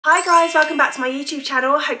Hi guys, welcome back to my YouTube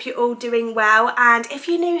channel. Hope you're all doing well, and if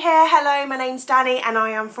you're new here, hello, my name's Danny and I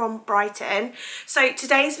am from Brighton. So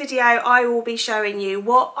today's video I will be showing you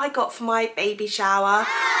what I got for my baby shower.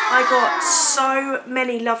 I got so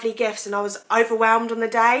many lovely gifts and I was overwhelmed on the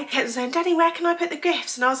day. I kept saying, Danny, where can I put the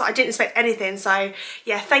gifts? And I was like, I didn't expect anything. So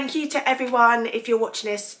yeah, thank you to everyone, if you're watching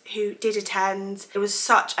this, who did attend. It was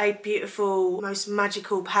such a beautiful, most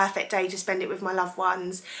magical, perfect day to spend it with my loved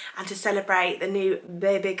ones and to celebrate the new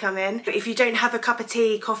baby come in. But if you don't have a cup of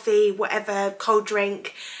tea, coffee, whatever, cold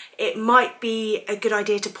drink, it might be a good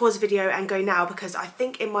idea to pause the video and go now, because I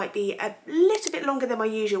think it might be a little bit longer than my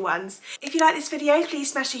usual ones. If you like this video,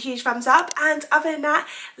 please smash a huge thumbs up, and other than that,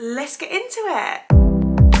 let's get into it.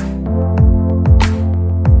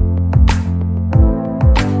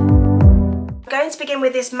 I'm going to begin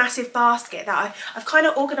with this massive basket that I've kind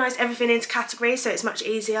of organised everything into categories so it's much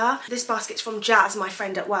easier. This basket's from Jazz, my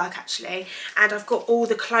friend at work actually, and I've got all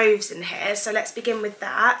the clothes in here, so let's begin with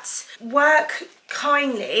that. Work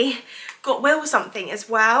kindly got Will something as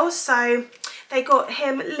well, so they got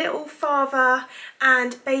him little father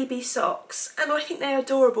and baby socks, and I think they're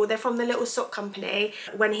adorable. They're from the Little Sock Company.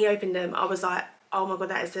 When he opened them I was like, oh my god,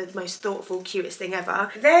 that is the most thoughtful, cutest thing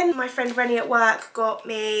ever. Then my friend Rennie at work got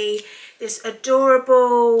me this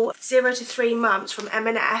adorable 0 to 3 months from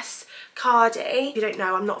M&S cardie. If you don't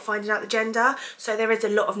know, I'm not finding out the gender, so there is a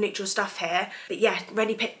lot of neutral stuff here. But yeah,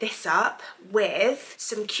 Rennie picked this up with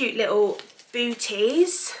some cute little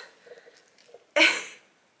booties.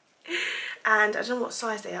 And I don't know what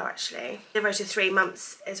size they are actually. 0 to 3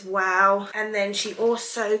 months as well. And then she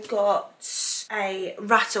also got a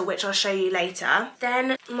rattle, which I'll show you later.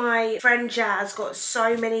 Then my friend Jazz got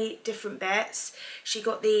so many different bits. She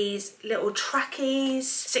got these little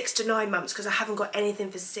trackies, 6 to 9 months, because I haven't got anything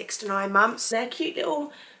for 6 to 9 months. They're cute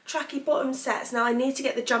little tracky bottom sets. Now I need to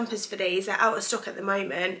get the jumpers for these. They're out of stock at the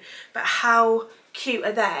moment, but how cute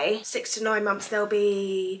are they? 6 to 9 months, they'll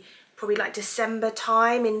be probably like December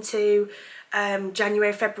time into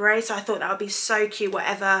January, February, so I thought that would be so cute,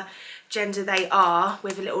 whatever gender they are,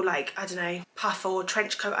 with a little, like, I don't know, puff or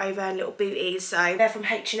trench coat over and little booties. So they're from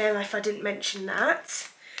H&M, if I didn't mention that.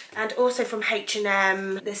 And also from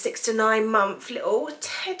H&M, the 6 to 9 month little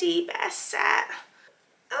teddy bear set.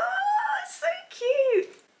 Oh, it's so cute.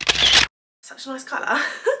 Such a nice colour.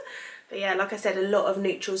 But yeah, like I said, a lot of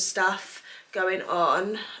neutral stuff going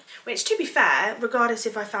on, which, to be fair, regardless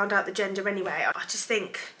if I found out the gender anyway, I just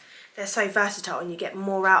think they're so versatile and you get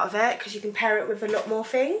more out of it because you can pair it with a lot more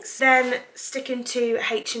things. Then sticking to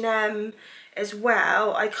H&M as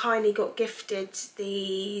well, I kindly got gifted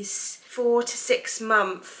these 4 to 6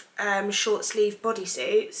 month short sleeve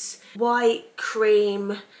bodysuits. White,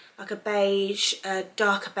 cream, like a beige, a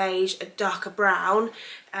darker brown,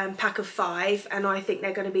 pack of 5, and I think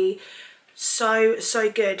they're going to be so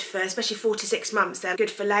good for, especially 4 to 6 months. They're good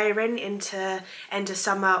for layering into end of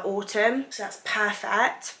summer, autumn, so that's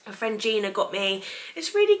perfect. My friend Gina got me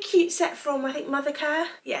this really cute set from, I think, Mothercare.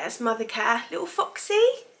 Yeah, it's Mothercare. Little foxy.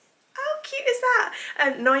 How cute is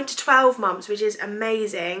that? 9 to 12 months, which is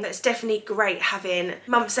amazing. It's definitely great having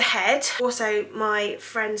months ahead. Also, my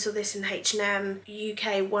friend saw this in H&M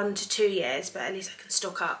UK 1 to 2 years, but at least I can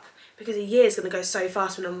stock up because a year is going to go so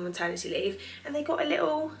fast when I'm on maternity leave. And they got a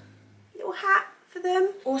little hat for them.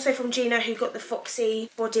 Also from Gina, who got the foxy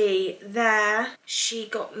body there, she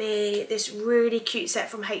got me this really cute set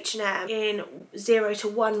from H&M in 0 to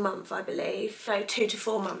 1 month, I believe. No, 2 to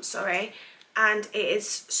 4 months, sorry. And it is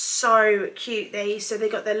so cute. So they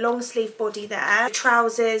got the long sleeve body there, the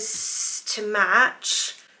trousers to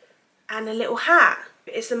match, and a little hat.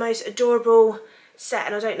 It's the most adorable set,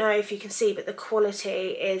 and I don't know if you can see, but the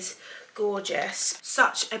quality is gorgeous.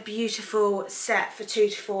 Such a beautiful set for 2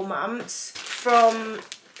 to 4 months. From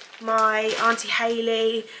my Auntie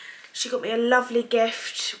Hayley, she got me a lovely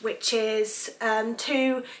gift, which is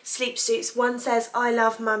 2 sleep suits. One says I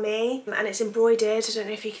love mummy, and it's embroidered. I don't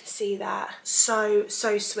know if you can see that. So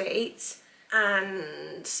sweet.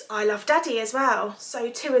 And I love daddy as well. So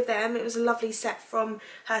 2 of them. It was a lovely set from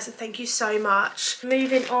her, so thank you so much.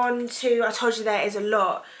 Moving on to, I told you there is a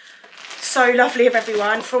lot. So lovely of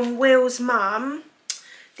everyone. From Will's mum,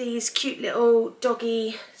 these cute little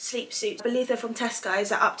doggy sleep suits. I believe they're from Tesco's.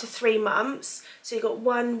 They're up to 3 months. So you got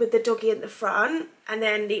one with the doggy at the front, and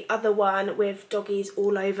then the other one with doggies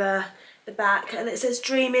all over the back. And it says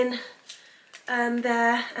dreaming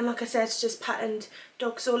there. And like I said, it's just patterned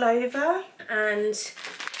dogs all over. And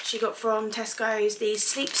she got from Tesco's these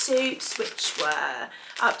sleep suits, which were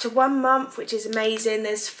up to 1 month, which is amazing.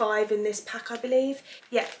 There's 5 in this pack, I believe.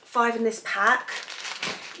 Yeah, 5 in this pack.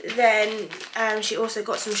 Then she also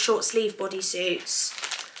got some short sleeve bodysuits,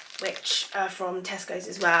 which are from Tesco's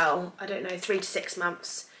as well. I don't know, 3 to 6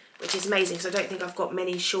 months, which is amazing because I don't think I've got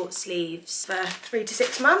many short sleeves for 3 to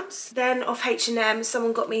 6 months. Then off H&M,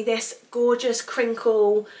 someone got me this gorgeous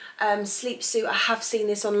crinkle sleep suit. I have seen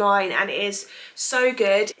this online and it is so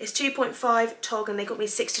good. It's 2.5 tog and they got me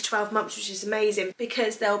 6 to 12 months, which is amazing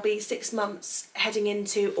because there'll be 6 months heading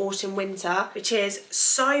into autumn winter, which is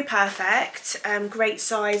so perfect. Great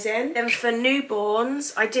sizing. Then for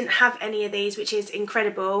newborns, I didn't have any of these, which is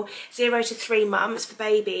incredible. 0 to 3 months for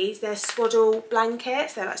babies. They're swaddle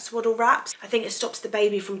blankets. They're like swaddle wraps. I think it stops the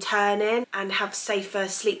baby from turning and have safer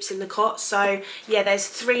sleeps in the cot. So yeah, there's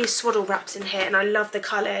 3 swaddle wraps in here and I love the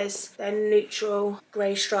colours. They're neutral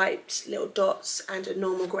grey striped little dots and a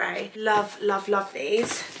normal grey. Love, love, love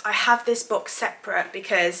these. I have this box separate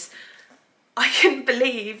because I couldn't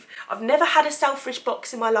believe, I've never had a Selfridge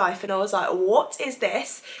box in my life and I was like, what is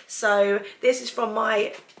this? So this is from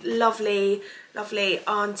my lovely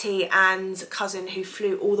auntie and cousin who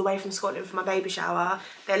flew all the way from Scotland for my baby shower.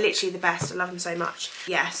 They're literally the best. I love them so much.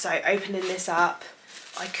 Yeah, so opening this up,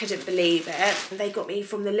 I couldn't believe it. They got me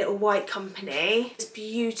from the Little White Company. This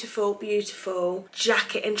beautiful, beautiful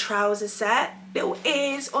jacket and trousers set. Little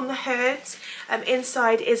ears on the hood.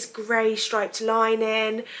 Inside is grey striped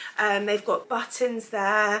lining. They've got buttons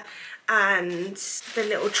there and the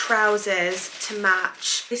little trousers to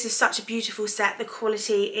match. This is such a beautiful set. The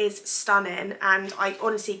quality is stunning and I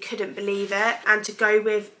honestly couldn't believe it. And to go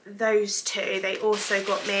with those two, they also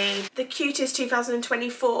got me the cutest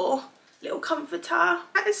 2024 little comforter.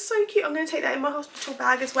 That is so cute. I'm going to take that in my hospital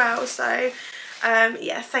bag as well. So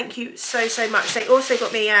yeah, thank you so much. They also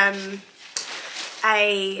got me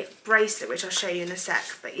a bracelet, which I'll show you in a sec,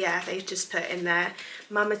 but yeah, they've just put in there,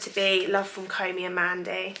 Mama to be, love from Comey and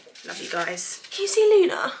Mandy. Love you guys. Can you see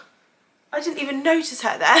Luna? I didn't even notice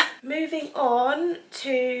her there. Moving on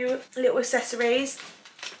to little accessories.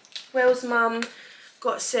 Will's mum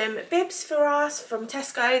got some bibs for us from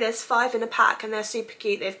Tesco. There's 5 in a pack and they're super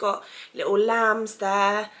cute. They've got little lambs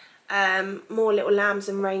there, more little lambs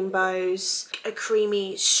and rainbows, a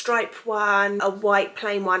creamy stripe one, a white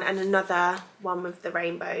plain one and another one with the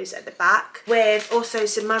rainbows at the back, with also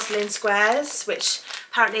some muslin squares, which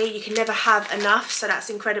apparently you can never have enough, so that's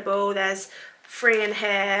incredible. There's 3 in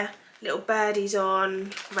here. Little birdies on,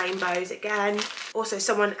 rainbows again. Also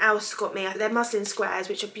someone else got me, they're muslin squares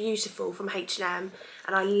which are beautiful from H&M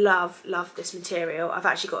and I love this material. I've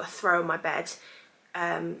actually got a throw on my bed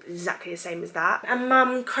exactly the same as that. And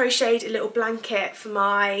Mum crocheted a little blanket for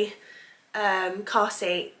my car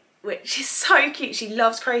seat, which is so cute. She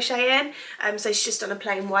loves crocheting, so she's just done a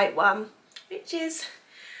plain white one, which is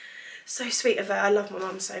so sweet of her. I love my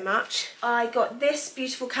mum so much. I got this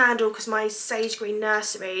beautiful candle because my sage green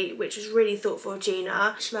nursery, which was really thoughtful of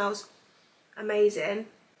Gina, smells amazing.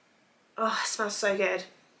 Oh, it smells so good.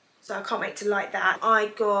 So I can't wait to light that. I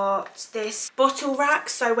got this bottle rack,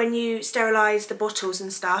 so when you sterilise the bottles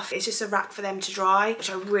and stuff, it's just a rack for them to dry,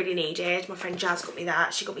 which I really needed. My friend Jazz got me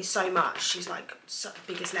that. She got me so much. She's like such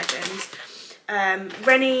the biggest legend.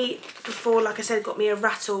 Rennie, before, like I said, got me a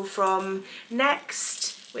rattle from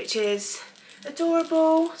Next, which is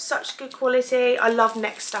adorable, such good quality. I love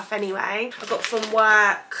Next stuff anyway. I got from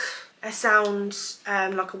work a sound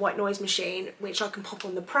like a white noise machine, which I can pop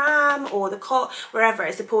on the pram or the cot, wherever.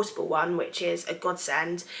 It's a portable one, which is a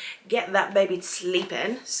godsend. Get that baby to sleep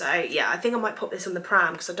in. So yeah, I think I might pop this on the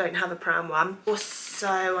pram because I don't have a pram one. Also,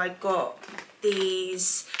 I got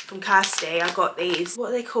these from Kirsty. I got these, what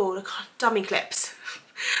are they called? Dummy clips.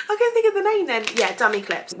 I can't think of the name then. Yeah, dummy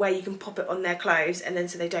clips, where you can pop it on their clothes and then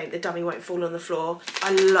so the dummy won't fall on the floor.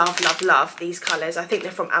 I love these colours. I think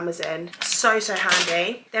they're from Amazon. So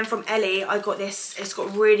handy. Then from Ellie, I got this. It's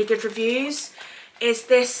got really good reviews. It's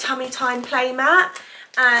this tummy time play mat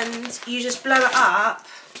and you just blow it up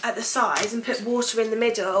at the sides and put water in the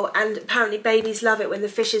middle, and apparently babies love it when the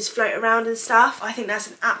fishes float around and stuff. I think that's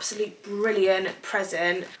an absolute brilliant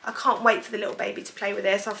present. I can't wait for the little baby to play with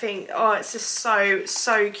this. I think, oh, it's just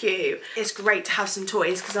so cute. It's great to have some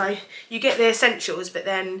toys because you get the essentials but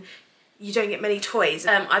then you don't get many toys.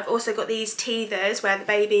 I've also got these teethers where the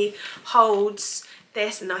baby holds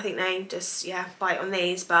this and I think they just, yeah, bite on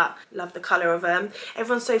these, but love the colour of them.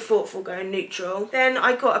 Everyone's so thoughtful going neutral. Then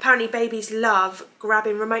I got, apparently babies love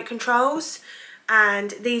grabbing remote controls,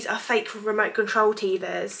 and these are fake remote control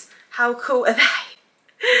teethers. How cool are they?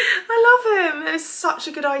 I love them. It's such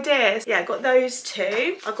a good idea. Yeah, I got those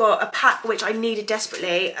two. I got a pack which I needed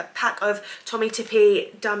desperately, a pack of Tommy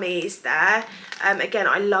Tippy dummies there. Again,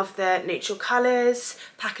 I love the neutral colours.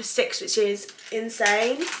 Pack of 6, which is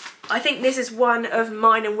insane. I think this is one of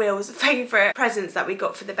mine and Will's favourite presents that we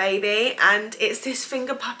got for the baby, and it's this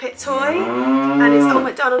finger puppet toy, and it's Old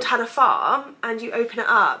MacDonald Had a Farm, and you open it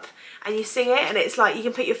up and you sing it, and it's like you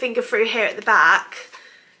can put your finger through here at the back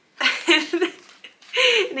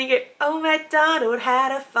and you go, Old MacDonald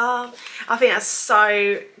had a farm. I think that's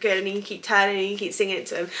so good, and you can keep turning and you keep singing it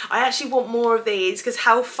to him. I actually want more of these because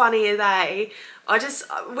how funny are they?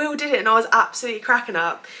 Will did it and I was absolutely cracking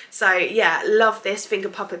up. So yeah, love this finger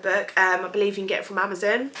puppet book. I believe you can get it from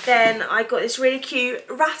Amazon. Then I got this really cute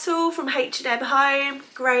rattle from H&M Home,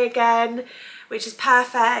 grey again, which is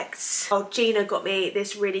perfect. Oh, Gina got me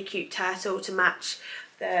this really cute turtle to match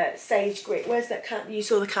the sage green. Where's that candle? You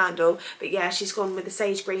saw the candle, but yeah, she's gone with the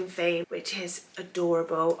sage green theme, which is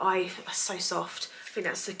adorable. So soft. I think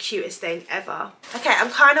that's the cutest thing ever. Okay, I'm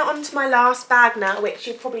kind of onto my last bag now, which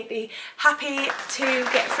you'll probably be happy to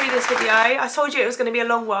get through this video. I told you it was going to be a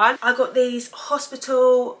long one. I got these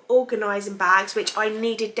hospital organising bags, which I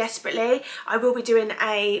needed desperately. I will be doing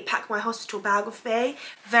a pack my hospital bag with me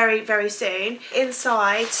very, very soon.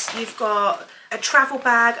 Inside, you've got a travel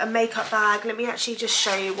bag, a makeup bag. Let me actually just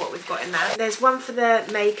show you what we've got in there. There's one for the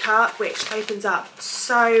makeup, which opens up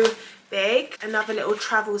so big. Another little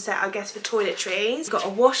travel set, I guess, for toiletries. Got a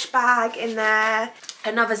wash bag in there.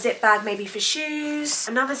 Another zip bag maybe for shoes.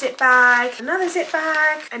 Another zip bag. Another zip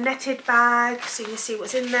bag. A netted bag so you can see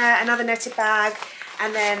what's in there. Another netted bag.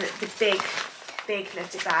 And then the big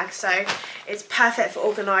netted bag. So it's perfect for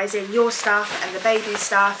organising your stuff and the baby's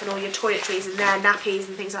stuff and all your toiletries and their nappies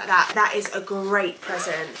and things like that. That is a great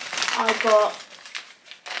present. I got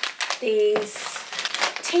these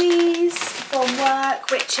teas from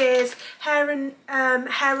work, which is hair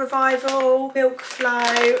revival, milk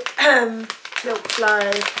flow,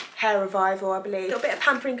 hair revival, I believe. A little bit of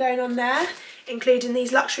pampering going on there, including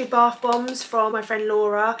these luxury bath bombs from my friend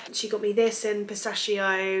Laura. She got me this in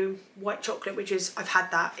pistachio white chocolate, which is, I've had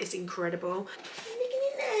that, it's incredible.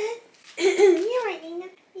 You're right, Nina.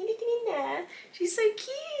 You're looking in there. She's so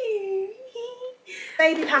cute.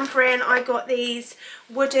 Baby pampering, I got these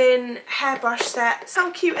wooden hairbrush sets.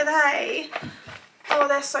 How cute are they? Oh,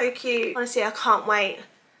 they're so cute. Honestly, I can't wait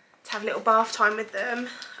to have a little bath time with them.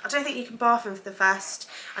 I don't think you can bath them for the first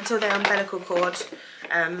until their umbilical cord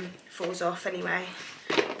falls off anyway.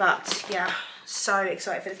 But yeah, so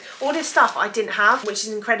excited for this. All this stuff I didn't have, which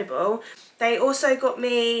is incredible. They also got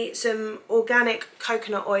me some organic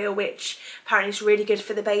coconut oil, which apparently is really good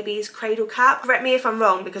for the baby's cradle cap. Correct me if I'm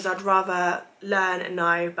wrong, because I'd rather learn and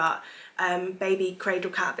know, but baby cradle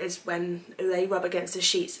cap is when they rub against the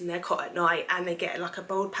sheets and they're caught at night and they get like a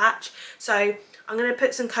bald patch. So I'm going to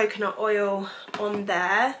put some coconut oil on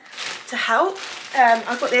there to help.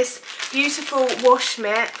 I've got this beautiful wash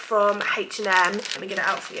mitt from H&M. Let me get it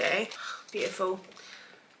out for you. Beautiful.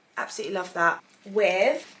 Absolutely love that.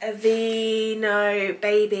 With a Vino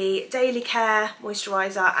Baby Daily Care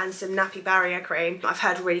Moisturiser and some nappy barrier cream. I've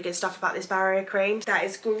heard really good stuff about this barrier cream. That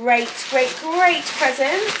is great, great, great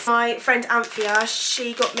present. My friend Anthea,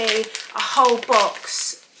 she got me a whole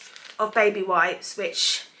box of baby wipes,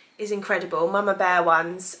 which is incredible. Mama Bear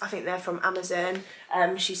ones, I think they're from Amazon,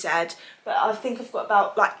 she said. But I think I've got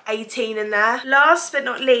about like 18 in there. Last but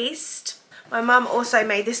not least, my mum also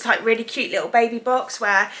made this like really cute little baby box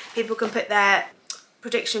where people can put their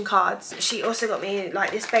prediction cards. She also got me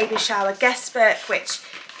like this baby shower guest book, which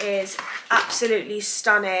is absolutely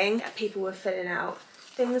stunning. People were filling out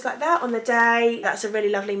things like that on the day. That's a really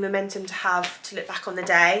lovely momentum to have to look back on the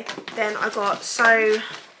day. Then I got so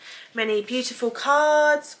many beautiful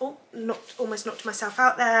cards. Oh, almost knocked myself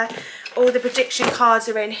out there. All the prediction cards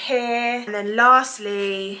are in here. And then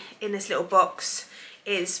lastly, in this little box,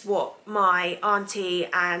 is what my auntie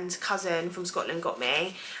and cousin from Scotland got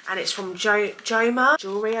me, and it's from Joma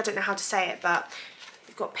Jewellery. I don't know how to say it, but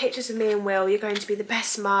you've got pictures of me and Will. You're going to be the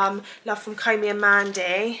best mum. Love from Comey and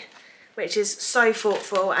Mandy, which is so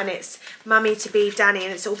thoughtful, and it's mummy to be Danny,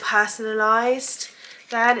 and it's all personalised.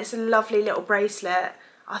 Then it's a lovely little bracelet.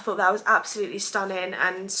 I thought that was absolutely stunning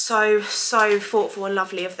and so thoughtful and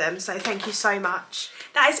lovely of them. So thank you so much.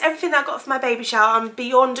 That is everything that I got for my baby shower. I'm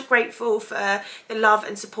beyond grateful for the love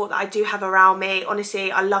and support that I do have around me.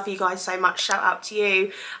 Honestly, I love you guys so much. Shout out to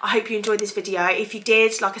you. I hope you enjoyed this video. If you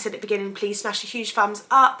did, like I said at the beginning, please smash a huge thumbs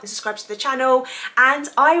up and subscribe to the channel. And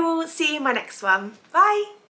I will see you in my next one. Bye.